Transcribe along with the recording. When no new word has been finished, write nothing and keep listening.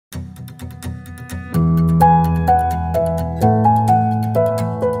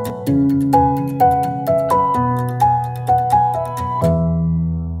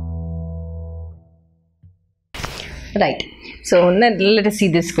So let us see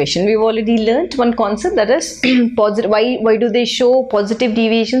this question. We've already learned one concept, that is positive. Why do they show positive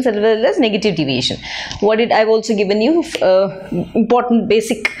deviations as well as negative deviation? I've also given you important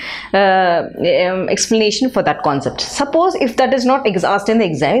basic explanation for that concept. Suppose if that is not asked in the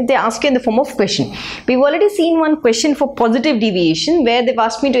exam, if they ask you in the form of question. We've already seen one question for positive deviation where they've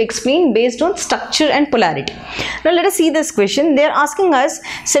asked me to explain based on structure and polarity. Now let us see this question. They're asking us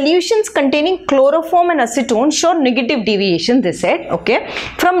solutions containing chloroform and acetone show negative deviation, they said, okay,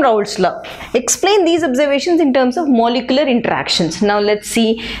 from Raoult's law. Explain these observations in terms of molecular interactions. Now let's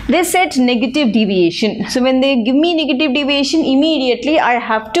see. They said negative deviation. So when they give me negative deviation, immediately I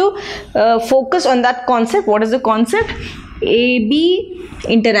have to focus on that concept. What is the concept? AB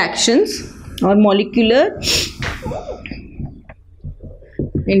interactions or molecular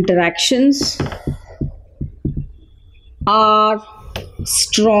interactions are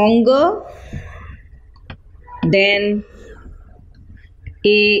stronger than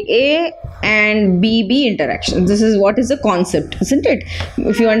AA and BB interactions. This is what is the concept, isn't it?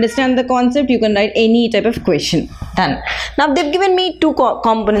 If you understand the concept, you can write any type of question. Done. Now they've given me two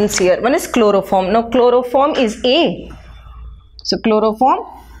components here. One is chloroform. Now chloroform is A. So chloroform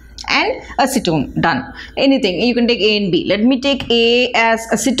and acetone. Done. Anything. You can take A and B. Let me take A as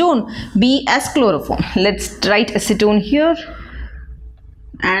acetone, B as chloroform. Let's write acetone here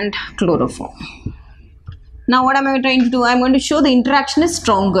and chloroform. Now what am I trying to do? I'm going to show the interaction is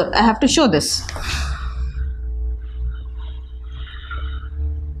stronger. I have to show this.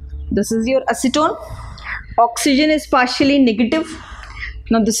 This is your acetone. Oxygen is partially negative.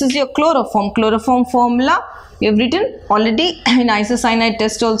 Now this is your chloroform. Chloroform formula we have written already in isocyanide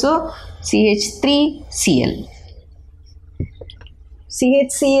test also. CH3Cl.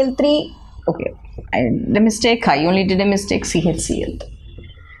 CHCl3. Okay, I did a mistake. I only did a mistake. CHCl.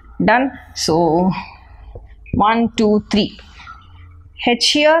 Done. So 1, 2, 3.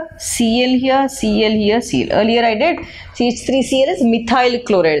 H here, Cl here, Cl here, Cl. Earlier I did CH3Cl is methyl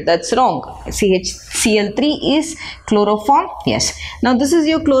chloride. That's wrong. CHCl3 is chloroform. Yes. Now this is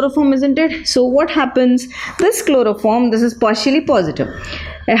your chloroform, isn't it? So what happens? This chloroform, this is partially positive.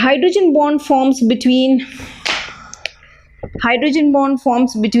 A hydrogen bond forms between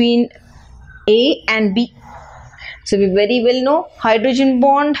A and B. So we very well know hydrogen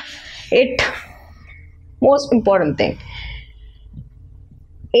bond. Most important thing,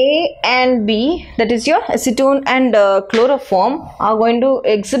 A and B, that is your acetone and chloroform, are going to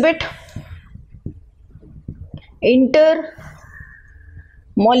exhibit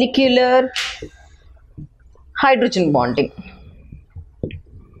intermolecular hydrogen bonding.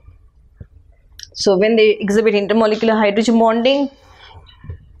 So when they exhibit intermolecular hydrogen bonding,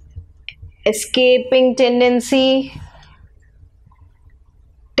 escaping tendency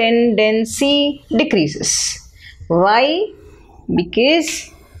decreases. Why?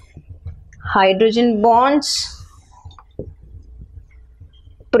 Because hydrogen bonds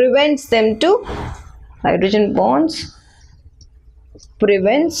prevents them to hydrogen bonds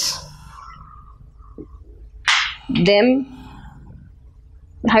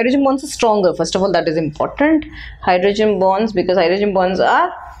are stronger. First of all, that is important. Hydrogen bonds, because hydrogen bonds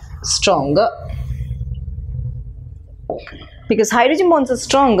are stronger. Because hydrogen bonds are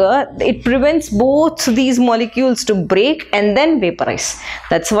stronger, it prevents both these molecules to break and then vaporize.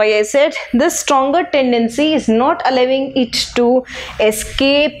 That's why I said this stronger tendency is not allowing it to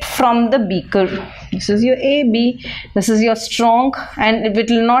escape from the beaker. This is your A, B, this is your strong, and it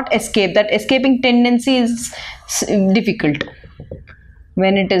will not escape. That escaping tendency is difficult.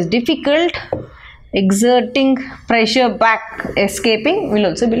 When it is difficult, exerting pressure back, escaping will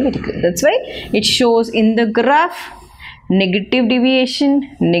also be difficult. That's why it shows in the graph negative deviation,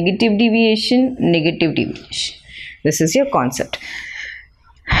 negative deviation, negative deviation. This is your concept.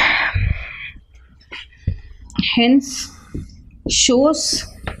 Hence, shows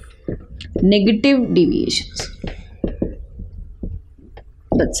negative deviations.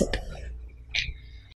 That's it.